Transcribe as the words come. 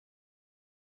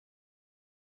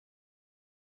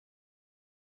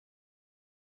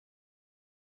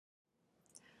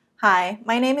Hi,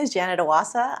 my name is Janet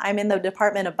Iwasa. I'm in the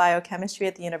Department of Biochemistry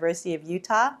at the University of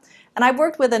Utah, and I've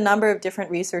worked with a number of different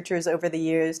researchers over the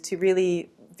years to really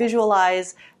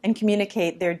visualize and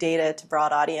communicate their data to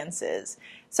broad audiences.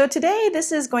 So today,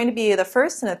 this is going to be the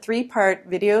first in a three-part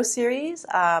video series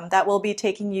that will be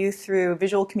taking you through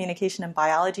visual communication in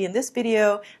biology. In this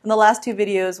video, and the last two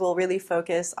videos will really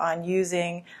focus on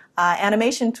using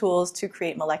animation tools to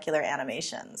create molecular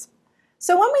animations.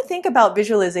 So when we think about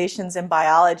visualizations in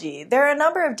biology, there are a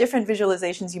number of different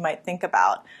visualizations you might think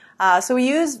about. So we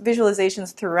use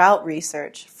visualizations throughout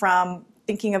research, from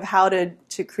thinking of how to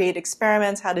create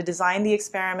experiments, how to design the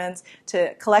experiments,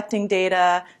 to collecting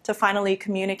data, to finally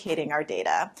communicating our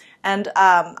data. And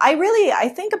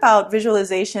I think about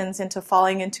visualizations into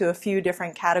falling into a few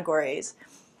different categories.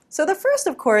 So the first,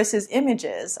 of course, is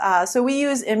images. So we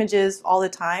use images all the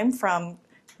time, from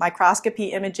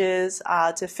microscopy images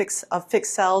to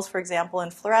fixed cells, for example, in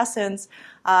fluorescence,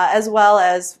 as well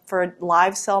as for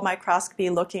live cell microscopy,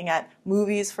 looking at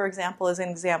movies, for example, as an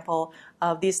example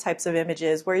of these types of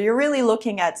images, where you're really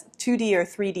looking at 2D or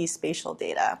 3D spatial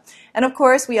data. And of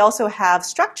course, we also have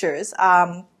structures,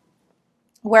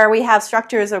 where we have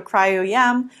structures of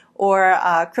cryo-EM or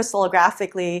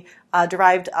crystallographically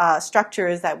derived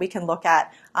structures that we can look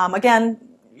at. Again,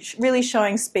 really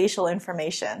showing spatial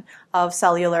information of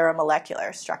cellular or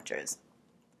molecular structures.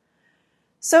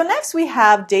 So next we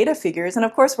have data figures, and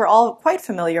of course we're all quite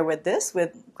familiar with this,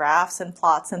 with graphs and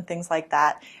plots and things like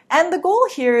that. And the goal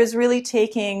here is really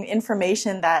taking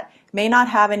information that may not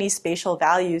have any spatial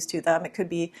values to them. It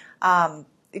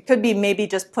could be maybe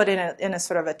just put in a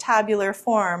sort of a tabular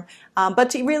form, but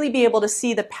to really be able to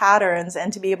see the patterns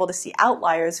and to be able to see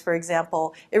outliers, for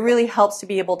example, it really helps to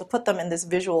be able to put them in this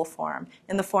visual form,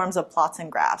 in the forms of plots and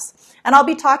graphs. And I'll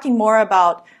be talking more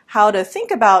about how to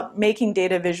think about making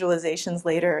data visualizations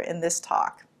later in this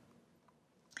talk.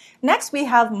 Next, we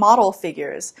have model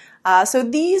figures. So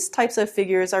these types of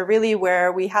figures are really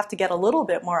where we have to get a little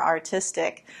bit more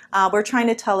artistic. We're trying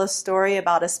to tell a story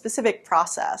about a specific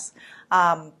process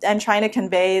and trying to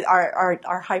convey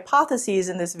our hypotheses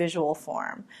in this visual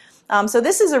form. So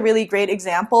this is a really great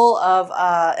example of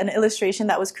an illustration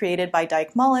that was created by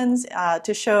Dyke Mullins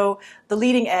to show the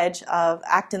leading edge of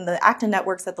the actin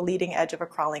networks at the leading edge of a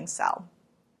crawling cell.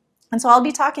 And so I'll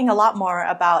be talking a lot more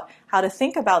about how to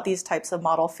think about these types of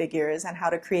model figures and how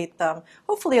to create them,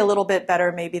 hopefully a little bit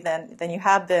better maybe than you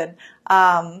have been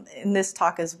in this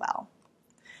talk as well.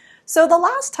 So the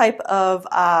last type of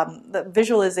the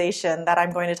visualization that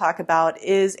I'm going to talk about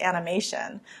is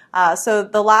animation. So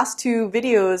the last two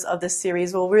videos of this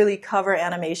series will really cover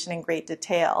animation in great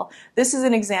detail. This is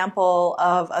an example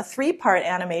of a three-part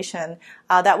animation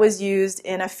that was used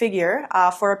in a figure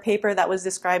for a paper that was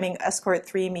describing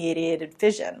escort-3 mediated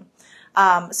fission.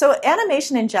 So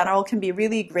animation in general can be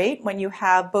really great when you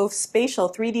have both spatial,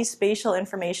 3D spatial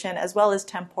information, as well as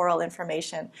temporal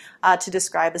information to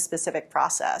describe a specific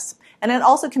process. And it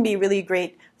also can be really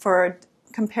great for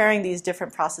comparing these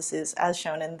different processes, as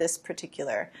shown in this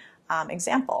particular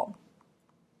example.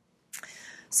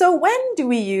 So when do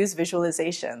we use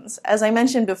visualizations? As I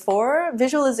mentioned before,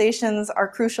 visualizations are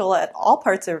crucial at all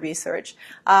parts of research.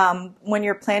 When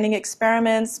you're planning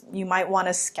experiments, you might want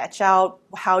to sketch out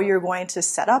how you're going to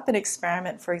set up an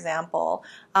experiment, for example.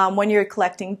 When you're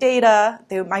collecting data,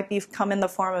 they might come in the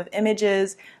form of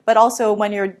images, but also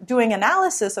when you're doing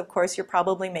analysis, of course, you're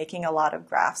probably making a lot of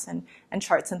graphs and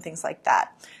charts and things like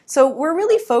that. So we're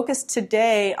really focused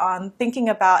today on thinking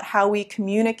about how we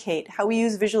communicate, how we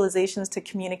use visualizations to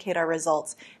communicate our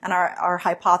results and our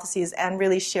hypotheses and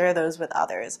really share those with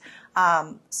others.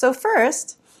 So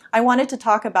first, I wanted to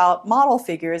talk about model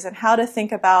figures and how to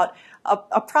think about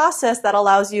a process that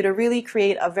allows you to really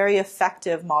create a very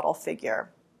effective model figure.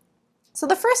 So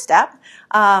the first step,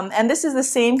 and this is the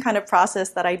same kind of process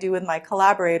that I do with my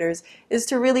collaborators, is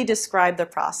to really describe the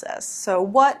process. So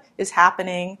what is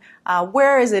happening?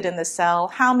 Where is it in the cell?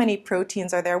 How many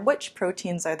proteins are there? Which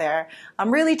proteins are there?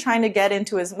 I'm really trying to get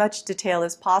into as much detail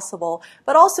as possible,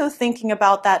 but also thinking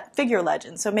about that figure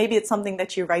legend. So maybe it's something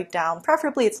that you write down.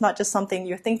 Preferably it's not just something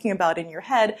you're thinking about in your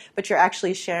head, but you're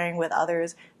actually sharing with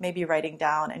others, maybe writing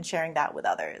down and sharing that with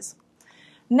others.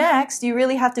 Next, you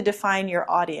really have to define your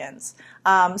audience.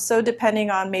 So depending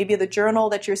on maybe the journal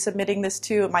that you're submitting this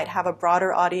to, it might have a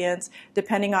broader audience.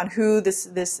 Depending on who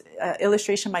this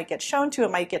illustration might get shown to,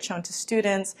 it might get shown to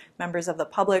students, members of the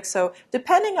public. So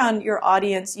depending on your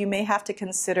audience, you may have to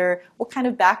consider what kind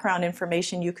of background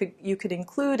information you could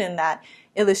include in that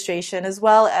illustration, as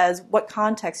well as what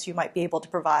context you might be able to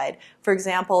provide. For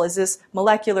example, is this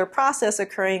molecular process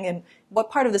occurring in what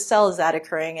part of the cell is that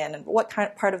occurring in, and what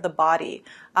part of the body?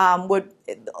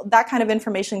 that kind of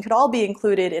information could all be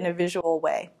included in a visual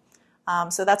way.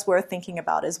 So that's worth thinking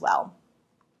about as well.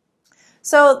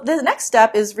 So the next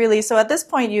step is really, so at this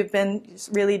point you've been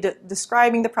really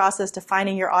describing the process,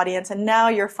 defining your audience, and now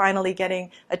you're finally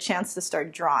getting a chance to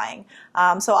start drawing.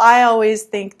 So I always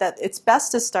think that it's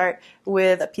best to start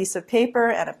with a piece of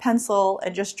paper and a pencil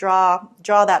and just draw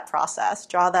that process,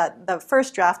 draw the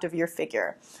first draft of your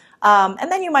figure.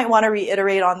 And then you might want to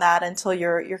reiterate on that until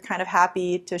you're kind of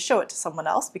happy to show it to someone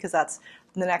else, because that's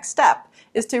the next step.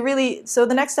 So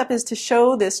the next step is to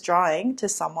show this drawing to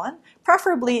someone,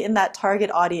 preferably in that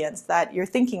target audience that you're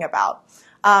thinking about.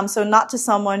 So not to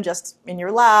someone just in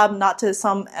your lab, not to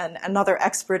another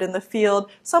expert in the field,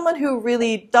 someone who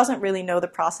really doesn't really know the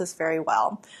process very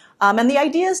well. And the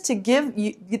idea is to give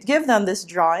them this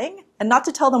drawing and not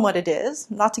to tell them what it is,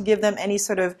 not to give them any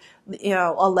sort of,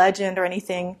 a legend or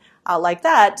anything like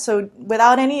that. So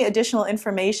without any additional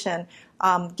information,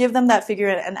 give them that figure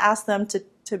and ask them to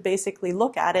basically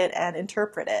look at it and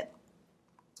interpret it.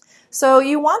 So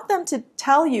you want them to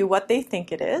tell you what they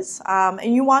think it is,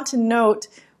 and you want to note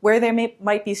where they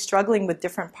might be struggling with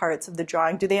different parts of the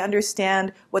drawing. Do they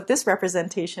understand what this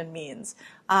representation means?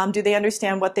 Do they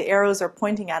understand what the arrows are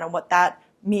pointing at and what that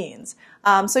means?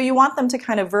 So you want them to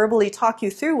kind of verbally talk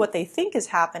you through what they think is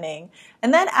happening,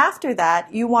 and then after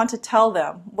that you want to tell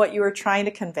them what you are trying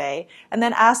to convey, and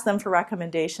then ask them for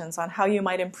recommendations on how you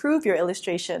might improve your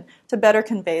illustration to better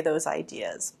convey those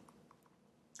ideas.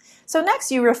 So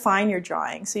next you refine your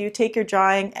drawing. So you take your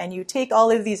drawing and you take all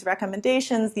of these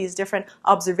recommendations, these different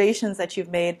observations that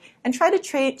you've made, and try to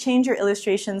change your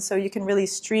illustration so you can really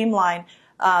streamline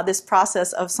this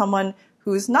process of someone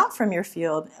who's not from your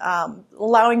field,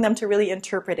 allowing them to really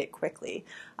interpret it quickly.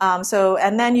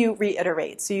 And then you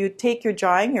reiterate. So you take your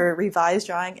drawing, your revised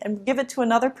drawing, and give it to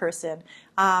another person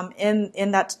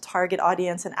in that target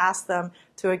audience and ask them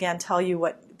to, again, tell you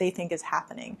what they think is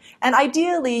happening. And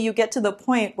ideally, you get to the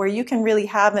point where you can really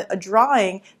have a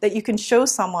drawing that you can show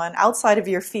someone outside of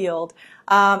your field,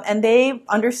 and they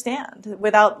understand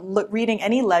without reading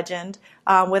any legend,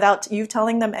 without you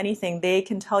telling them anything. They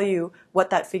can tell you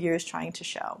what that figure is trying to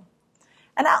show.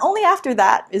 And only after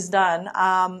that is done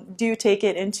do you take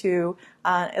it into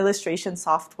illustration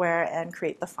software and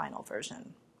create the final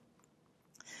version.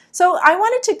 So I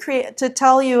wanted to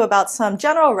tell you about some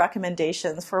general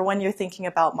recommendations for when you're thinking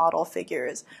about model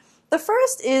figures. The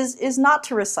first is not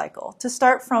to recycle, to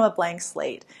start from a blank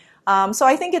slate. So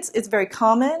I think it's very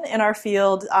common in our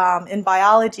field, in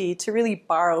biology, to really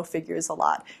borrow figures a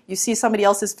lot. You see somebody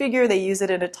else's figure, they use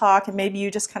it in a talk, and maybe you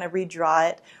just kind of redraw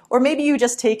it, or maybe you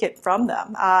just take it from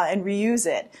them and reuse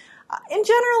it. In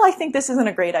general, I think this isn't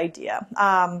a great idea.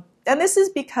 And this is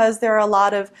because there are a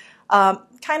lot of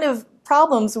kind of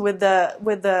problems with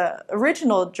the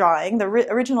original drawing, the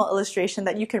original illustration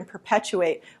that you can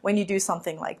perpetuate when you do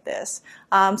something like this.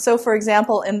 So for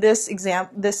example, in this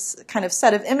kind of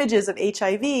set of images of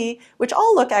HIV, which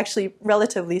all look actually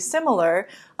relatively similar,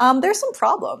 there's some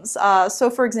problems. So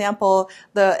for example,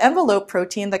 the envelope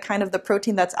protein, the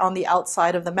protein that's on the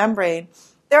outside of the membrane,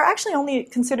 there are actually only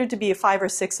considered to be 5 or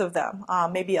 6 of them,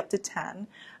 maybe up to 10.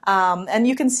 And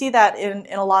you can see that in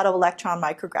a lot of electron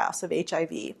micrographs of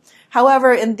HIV.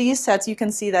 However, in these sets, you can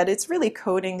see that it's really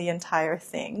coding the entire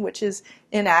thing, which is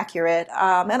inaccurate.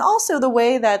 And also the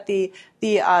way that the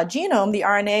genome, the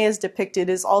RNA, is depicted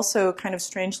is also kind of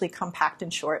strangely compact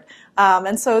and short.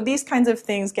 And so these kinds of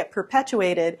things get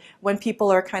perpetuated when people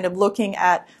are kind of looking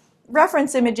at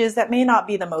reference images that may not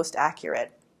be the most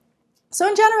accurate. So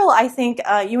in general, I think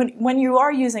when you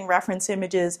are using reference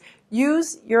images,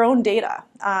 use your own data.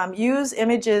 Use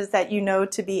images that you know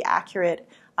to be accurate,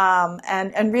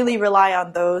 and really rely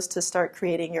on those to start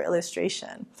creating your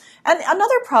illustration. And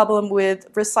another problem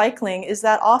with recycling is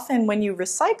that often when you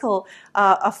recycle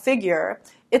a figure,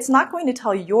 it's not going to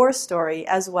tell your story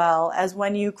as well as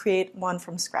when you create one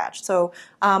from scratch. So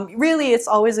really, it's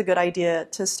always a good idea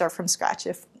to start from scratch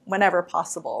whenever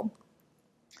possible.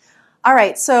 All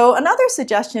right, so another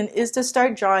suggestion is to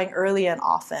start drawing early and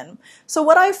often. So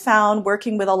what I've found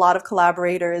working with a lot of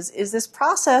collaborators is this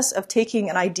process of taking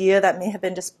an idea that may have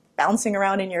been just bouncing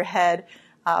around in your head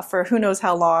for who knows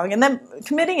how long, and then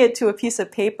committing it to a piece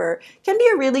of paper can be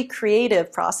a really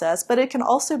creative process, but it can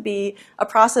also be a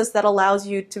process that allows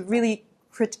you to really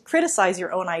criticize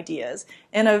your own ideas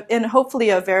in hopefully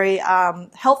a very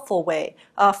helpful way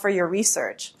for your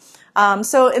research.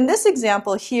 So in this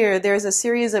example here, there's a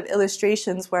series of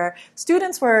illustrations where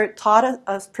students were taught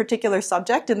a particular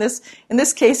subject. In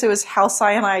this case, it was how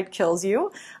cyanide kills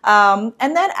you, and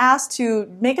then asked to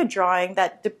make a drawing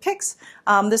that depicts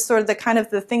this sort of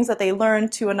the things that they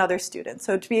learned to another student.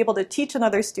 So to be able to teach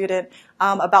another student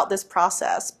about this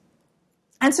process.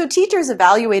 And so teachers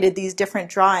evaluated these different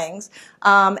drawings,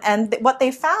 and what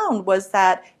they found was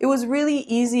that it was really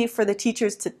easy for the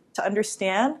teachers to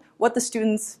understand what the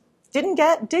students did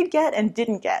get, and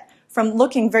didn't get from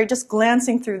just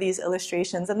glancing through these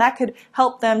illustrations, and that could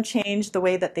help them change the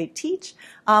way that they teach.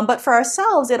 But for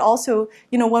ourselves, it also,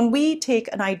 when we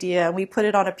take an idea and we put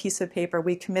it on a piece of paper,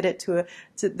 we commit it to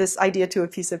this idea to a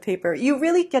piece of paper, you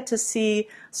really get to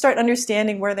start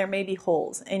understanding where there may be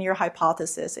holes in your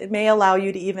hypothesis. It may allow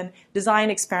you to even design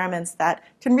experiments that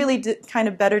can really kind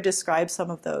of better describe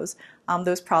some of those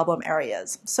problem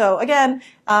areas. So again,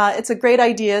 it's a great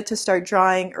idea to start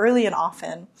drawing early and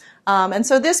often. And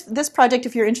so this project,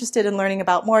 if you're interested in learning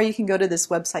about more, you can go to this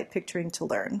website, Picturing to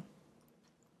Learn.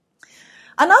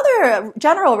 Another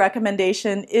general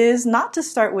recommendation is not to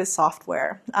start with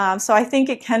software. So I think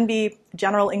it can be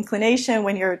general inclination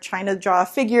when you're trying to draw a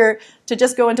figure to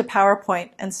just go into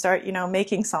PowerPoint and start,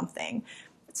 making something.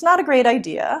 It's not a great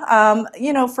idea.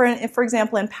 For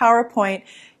example, in PowerPoint,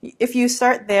 if you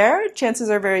start there, chances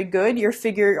are very good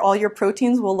all your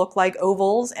proteins will look like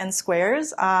ovals and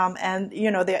squares, and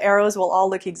the arrows will all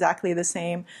look exactly the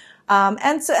same.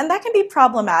 And that can be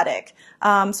problematic.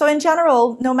 So in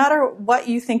general, no matter what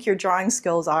you think your drawing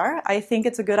skills are, I think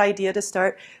it's a good idea to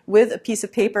start with a piece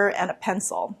of paper and a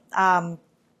pencil.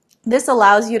 This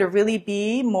allows you to really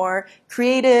be more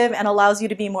creative and allows you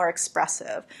to be more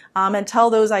expressive and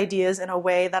tell those ideas in a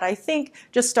way that I think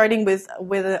just starting with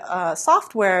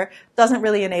software doesn't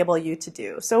really enable you to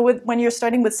do. So when you're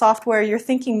starting with software, you're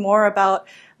thinking more about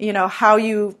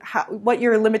what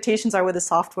your limitations are with the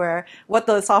software, what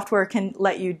the software can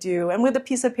let you do. And with a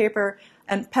piece of paper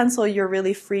and pencil, you're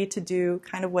really free to do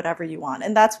kind of whatever you want.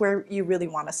 And that's where you really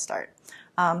want to start.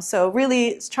 So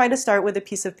really try to start with a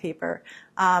piece of paper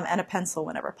and a pencil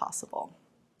whenever possible.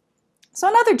 So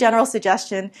another general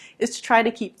suggestion is to try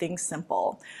to keep things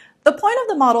simple. The point of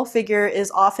the model figure is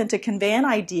often to convey an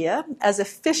idea as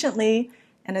efficiently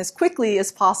and as quickly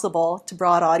as possible to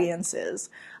broad audiences.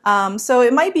 So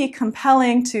it might be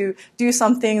compelling to do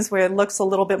some things where it looks a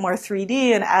little bit more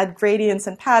 3D and add gradients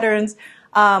and patterns,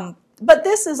 but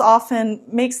this often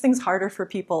makes things harder for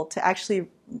people to actually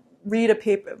read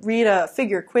a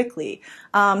figure quickly.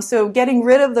 So getting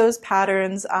rid of those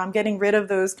patterns, getting rid of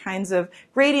those kinds of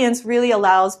gradients really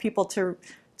allows people to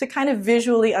kind of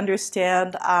visually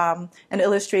understand an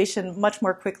illustration much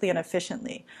more quickly and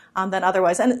efficiently than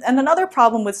otherwise. And another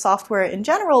problem with software in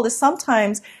general is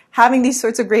sometimes having these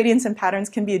sorts of gradients and patterns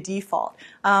can be a default.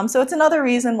 So it's another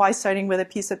reason why starting with a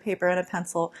piece of paper and a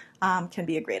pencil can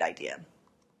be a great idea.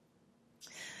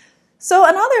 So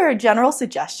another general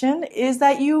suggestion is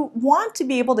that you want to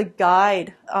be able to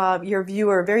guide your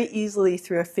viewer very easily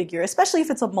through a figure, especially if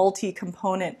it's a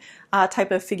multi-component type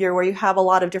of figure where you have a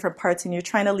lot of different parts and you're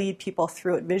trying to lead people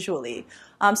through it visually.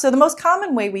 So the most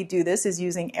common way we do this is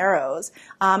using arrows.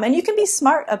 And you can be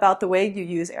smart about the way you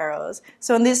use arrows.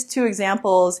 So in these two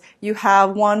examples, you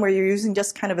have one where you're using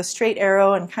just kind of a straight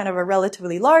arrow and kind of a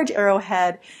relatively large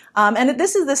arrowhead. And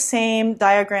this is the same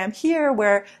diagram here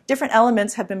where different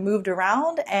elements have been moved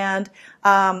around and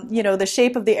the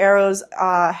shape of the arrows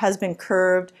has been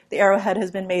curved, the arrowhead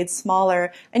has been made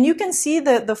smaller, and you can see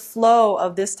the flow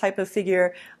of this type of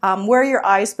figure, where your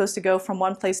eye is supposed to go from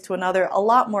one place to another a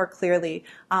lot more clearly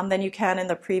than you can in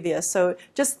the previous. So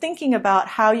just thinking about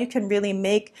how you can really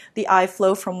make the eye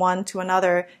flow from one to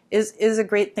another is a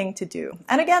great thing to do.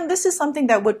 And again, this is something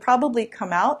that would probably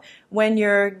come out when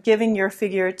you're giving your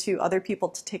figure to other people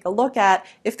to take a look at.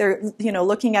 If they're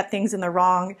looking at things in the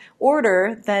wrong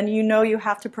order, then you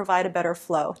have to provide a better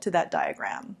flow to that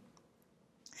diagram.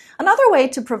 Another way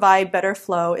to provide better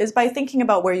flow is by thinking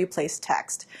about where you place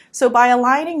text. So by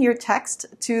aligning your text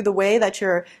to the way that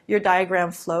your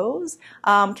diagram flows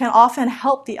can often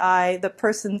help the eye,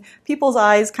 people's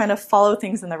eyes kind of follow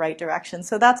things in the right direction.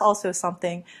 So that's also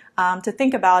something to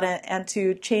think about and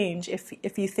to change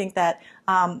if you think that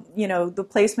the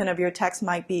placement of your text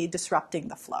might be disrupting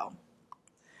the flow.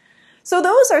 So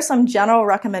those are some general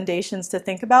recommendations to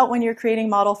think about when you're creating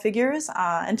model figures.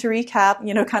 And to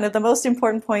recap, kind of the most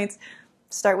important points,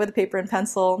 start with a paper and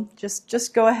pencil,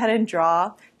 just go ahead and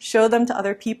draw, show them to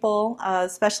other people,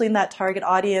 especially in that target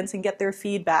audience, and get their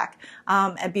feedback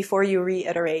and before you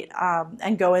reiterate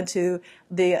and go into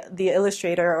the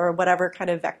Illustrator or whatever kind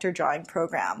of vector drawing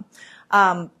program.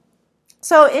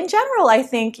 So in general, I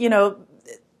think,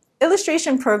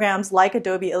 illustration programs like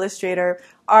Adobe Illustrator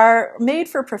are made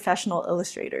for professional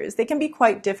illustrators. They can be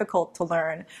quite difficult to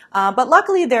learn, but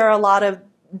luckily there are a lot of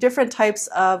different types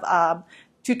of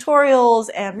tutorials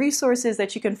and resources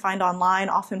that you can find online,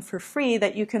 often for free,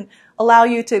 that you can allow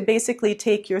you to basically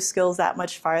take your skills that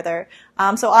much farther.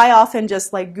 So I often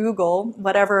just Google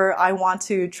whatever I want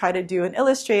to try to do in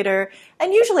Illustrator,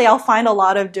 and usually I'll find a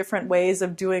lot of different ways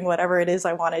of doing whatever it is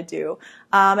I want to do.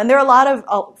 And there are a lot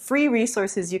of free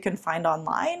resources you can find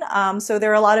online. So there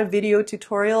are a lot of video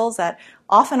tutorials that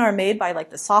often are made by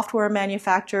the software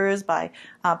manufacturers, by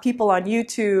people on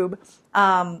YouTube.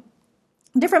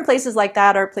 Different places like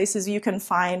that are places you can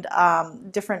find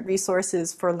different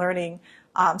resources for learning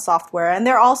software. And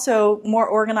there are also more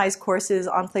organized courses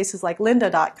on places like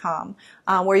lynda.com,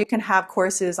 where you can have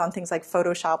courses on things like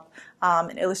Photoshop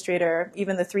and Illustrator,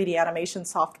 even the 3D animation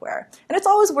software. And it's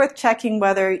always worth checking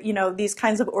whether these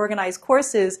kinds of organized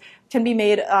courses can be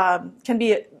made,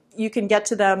 you can get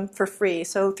to them for free.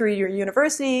 So through your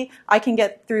university, I can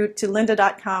get through to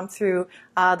lynda.com through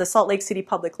the Salt Lake City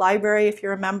Public Library, if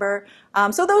you're a member.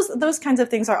 So those kinds of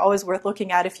things are always worth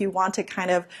looking at if you want to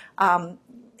kind of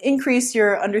increase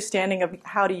your understanding of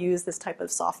how to use this type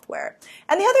of software.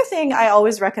 And the other thing I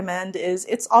always recommend is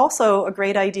it's also a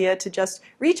great idea to just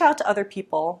reach out to other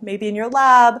people, maybe in your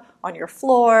lab, on your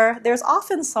floor. There's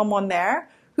often someone there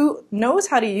who knows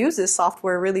how to use this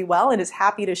software really well and is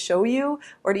happy to show you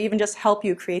or to even just help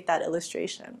you create that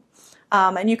illustration.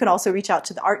 And you can also reach out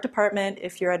to the art department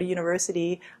if you're at a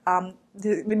university.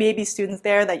 There may be students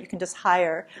there that you can just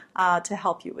hire to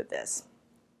help you with this.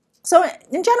 So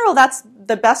in general, that's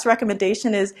the best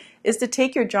recommendation is to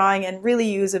take your drawing and really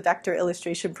use a vector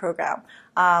illustration program.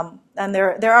 And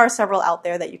there are several out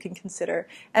there that you can consider.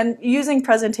 And using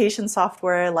presentation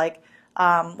software like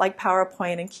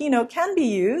PowerPoint and Keynote can be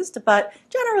used, but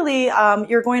generally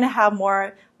you're going to have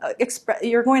more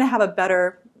you're going to have a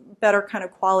better kind of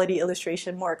quality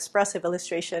illustration, more expressive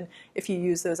illustration if you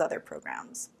use those other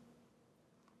programs.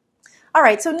 All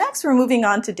right, so next we're moving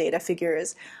on to data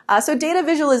figures. So data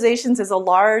visualizations is a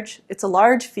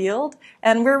large field,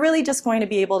 and we're really just going to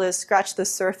be able to scratch the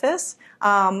surface.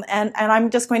 And I'm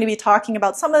just going to be talking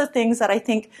about some of the things that I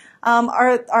think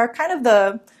are kind of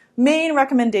the main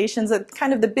recommendations,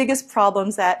 kind of the biggest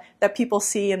problems that people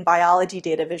see in biology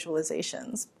data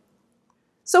visualizations.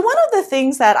 So one of the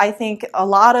things that I think a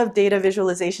lot of data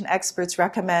visualization experts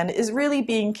recommend is really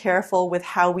being careful with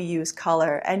how we use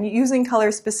color, and using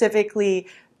color specifically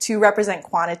to represent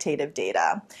quantitative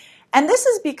data. And this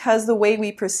is because the way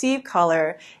we perceive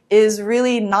color is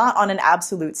really not on an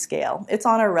absolute scale. It's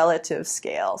on a relative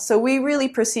scale. So we really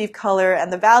perceive color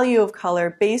and the value of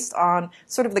color based on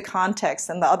sort of the context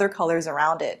and the other colors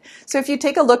around it. So if you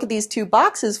take a look at these two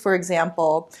boxes, for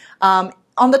example,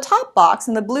 on the top box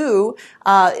in the blue,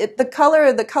 the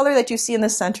color that you see in the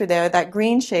center there, that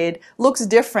green shade, looks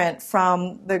different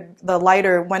from the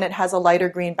lighter when it has a lighter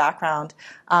green background.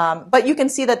 But you can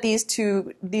see that these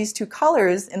two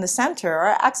colors in the center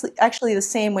are actually the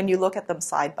same when you look at them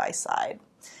side by side.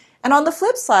 And on the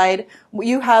flip side,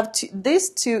 you have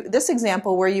this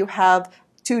example where you have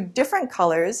two different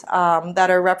colors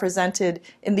that are represented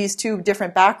in these two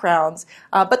different backgrounds,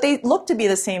 but they look to be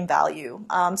the same value.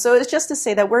 So it's just to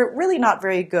say that we're really not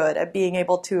very good at being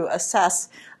able to assess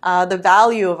the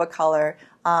value of a color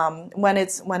when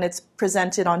it's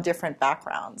presented on different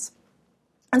backgrounds.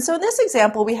 And so in this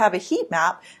example, we have a heat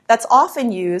map that's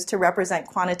often used to represent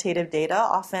quantitative data,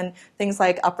 often things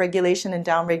like upregulation and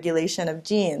downregulation of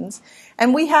genes.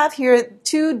 And we have here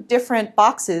two different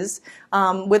boxes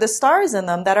with the stars in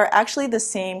them that are actually the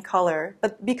same color,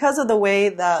 but because of the way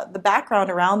the background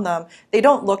around them, they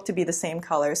don't look to be the same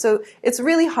color. So it's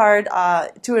really hard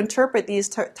to interpret these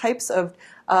types of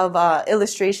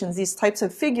illustrations, these types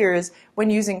of figures, when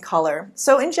using color.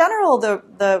 So in general,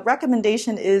 the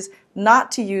recommendation is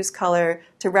not to use color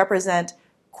to represent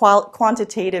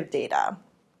quantitative data.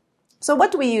 So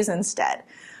what do we use instead?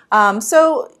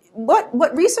 So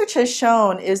what research has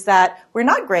shown is that we're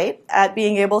not great at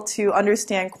being able to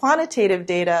understand quantitative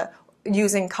data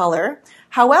using color.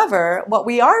 However, what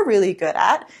we are really good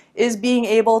at is being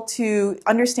able to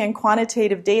understand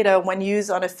quantitative data when used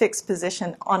on a fixed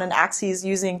position on an axis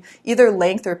using either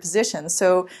length or position.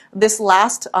 So this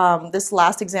last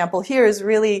example here is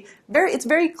really it's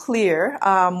very clear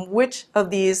which of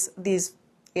these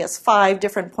guess, 5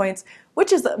 different points,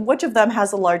 which of them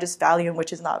has the largest value and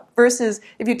which is not. Versus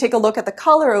if you take a look at the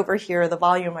color over here, the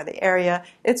volume or the area,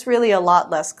 it's really a lot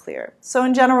less clear. So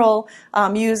in general,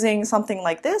 using something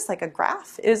like this, like a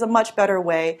graph, is a much better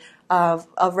way of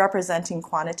representing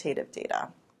quantitative data.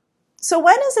 So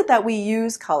when is it that we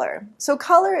use color? So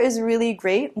color is really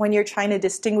great when you're trying to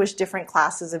distinguish different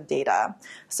classes of data.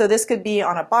 So this could be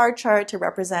on a bar chart to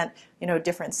represent,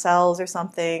 different cells or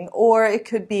something, or it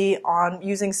could be on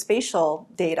using spatial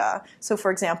data. So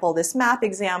for example, this map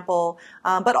example,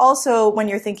 but also when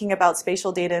you're thinking about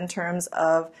spatial data in terms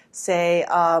of, say,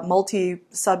 a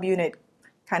multi-subunit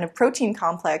kind of protein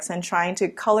complex and trying to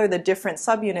color the different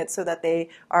subunits so that they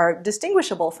are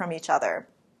distinguishable from each other.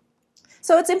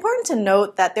 So it's important to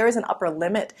note that there is an upper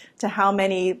limit to how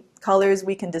many colors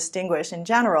we can distinguish in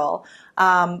general.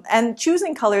 And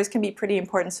choosing colors can be pretty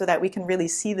important so that we can really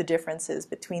see the differences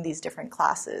between these different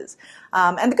classes.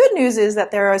 And the good news is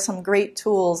that there are some great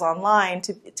tools online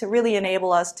to really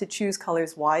enable us to choose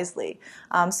colors wisely.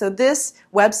 So this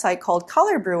website called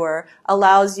Color Brewer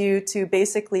allows you to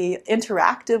basically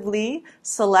interactively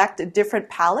select different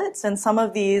palettes, and some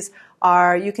of these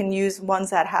you can use ones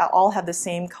that all have the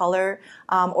same color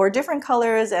or different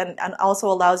colors, and also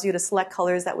allows you to select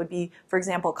colors that would be, for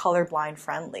example, colorblind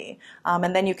friendly.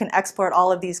 And then you can export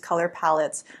all of these color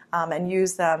palettes and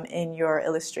use them in your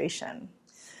illustration.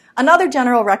 Another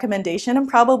general recommendation, and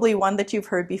probably one that you've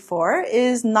heard before,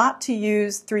 is not to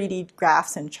use 3D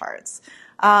graphs and charts.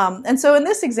 And so in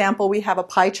this example, we have a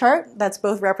pie chart that's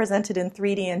both represented in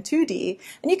 3D and 2D.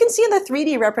 And you can see in the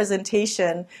 3D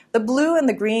representation, the blue and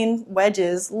the green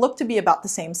wedges look to be about the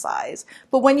same size.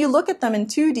 But when you look at them in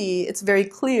 2D, it's very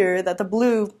clear that the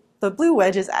blue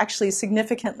wedge is actually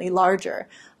significantly larger.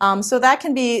 So that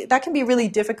can be really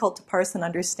difficult to parse and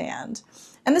understand.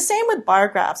 And the same with bar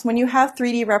graphs. When you have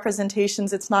 3D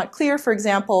representations, it's not clear, for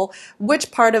example, which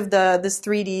part of this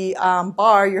 3D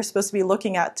bar you're supposed to be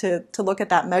looking at to look at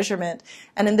that measurement.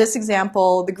 And in this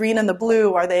example, the green and the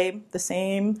blue, are they the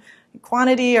same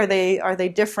quantity? Are they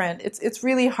different? It's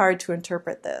really hard to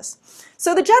interpret this.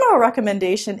 So the general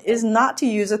recommendation is not to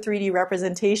use a 3D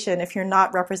representation if you're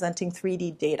not representing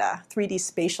 3D data, 3D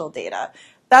spatial data.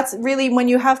 That's really, when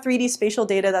you have 3D spatial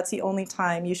data, that's the only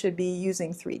time you should be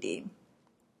using 3D.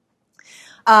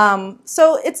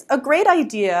 So it's a great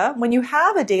idea when you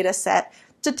have a data set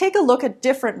to take a look at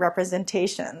different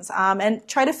representations and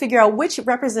try to figure out which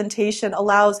representation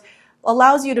allows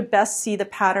you to best see the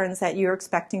patterns that you're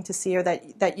expecting to see or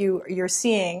that you're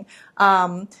seeing.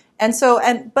 But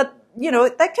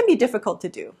that can be difficult to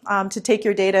do. To take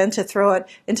your data and to throw it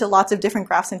into lots of different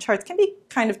graphs and charts can be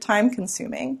kind of time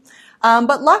consuming.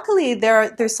 But luckily,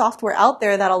 there's software out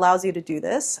there that allows you to do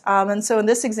this. And so in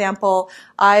this example,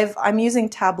 I'm using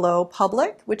Tableau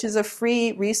Public, which is a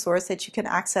free resource that you can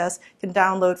access, can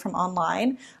download from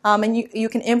online. And you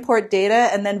can import data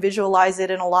and then visualize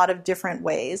it in a lot of different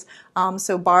ways.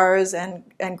 So bars and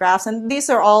graphs, and these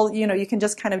are all, you can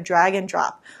just kind of drag and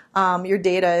drop your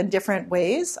data in different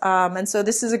ways. And so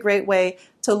this is a great way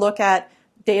to look at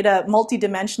data,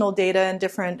 multi-dimensional data, and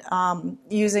different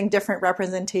using different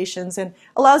representations, and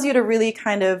allows you to really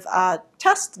kind of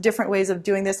test different ways of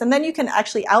doing this. And then you can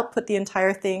actually output the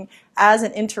entire thing as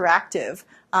an interactive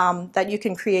that you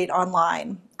can create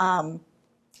online. So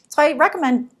I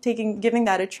recommend giving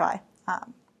that a try.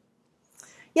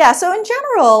 Yeah, so in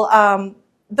general,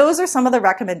 those are some of the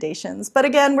recommendations. But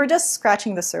again, we're just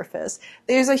scratching the surface.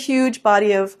 There's a huge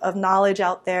body of knowledge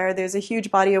out there. There's a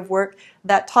huge body of work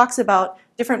that talks about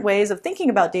different ways of thinking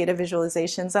about data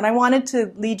visualizations. And I wanted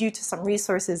to lead you to some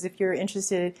resources if you're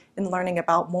interested in learning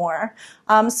about more.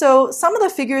 So some of the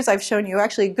figures I've shown you,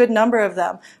 actually a good number of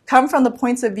them, come from the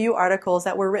Points of View articles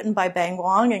that were written by Bang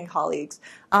Wang and colleagues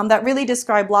that really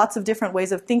describe lots of different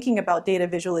ways of thinking about data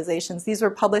visualizations. These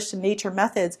were published in Nature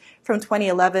Methods from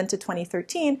 2011 to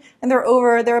 2013, and there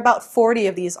are about 40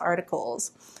 of these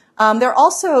articles. There are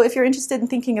also, if you're interested in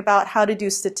thinking about how to do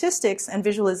statistics and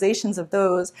visualizations of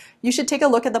those, you should take a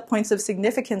look at the Points of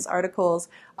Significance articles,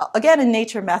 again in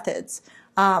Nature Methods.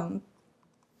 And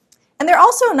there are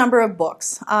also a number of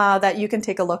books that you can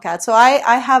take a look at. So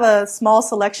I have a small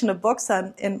selection of books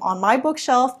on my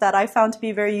bookshelf that I found to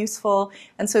be very useful.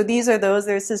 And so these are those.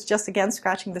 This is just, again,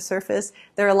 scratching the surface.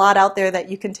 There are a lot out there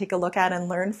that you can take a look at and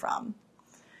learn from.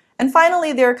 And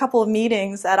finally, there are a couple of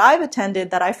meetings that I've attended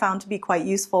that I found to be quite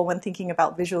useful when thinking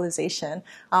about visualization.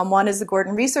 One is the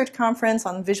Gordon Research Conference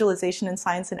on Visualization in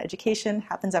Science and Education,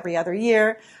 happens every other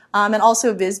year, and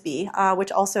also VISB,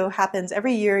 which also happens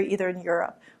every year either in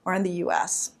Europe or in the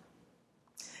US.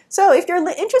 So if you're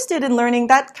interested in learning,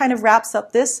 that kind of wraps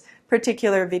up this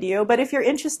particular video, but if you're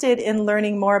interested in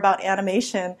learning more about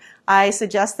animation, I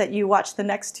suggest that you watch the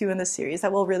next two in the series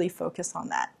that will really focus on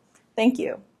that. Thank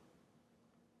you.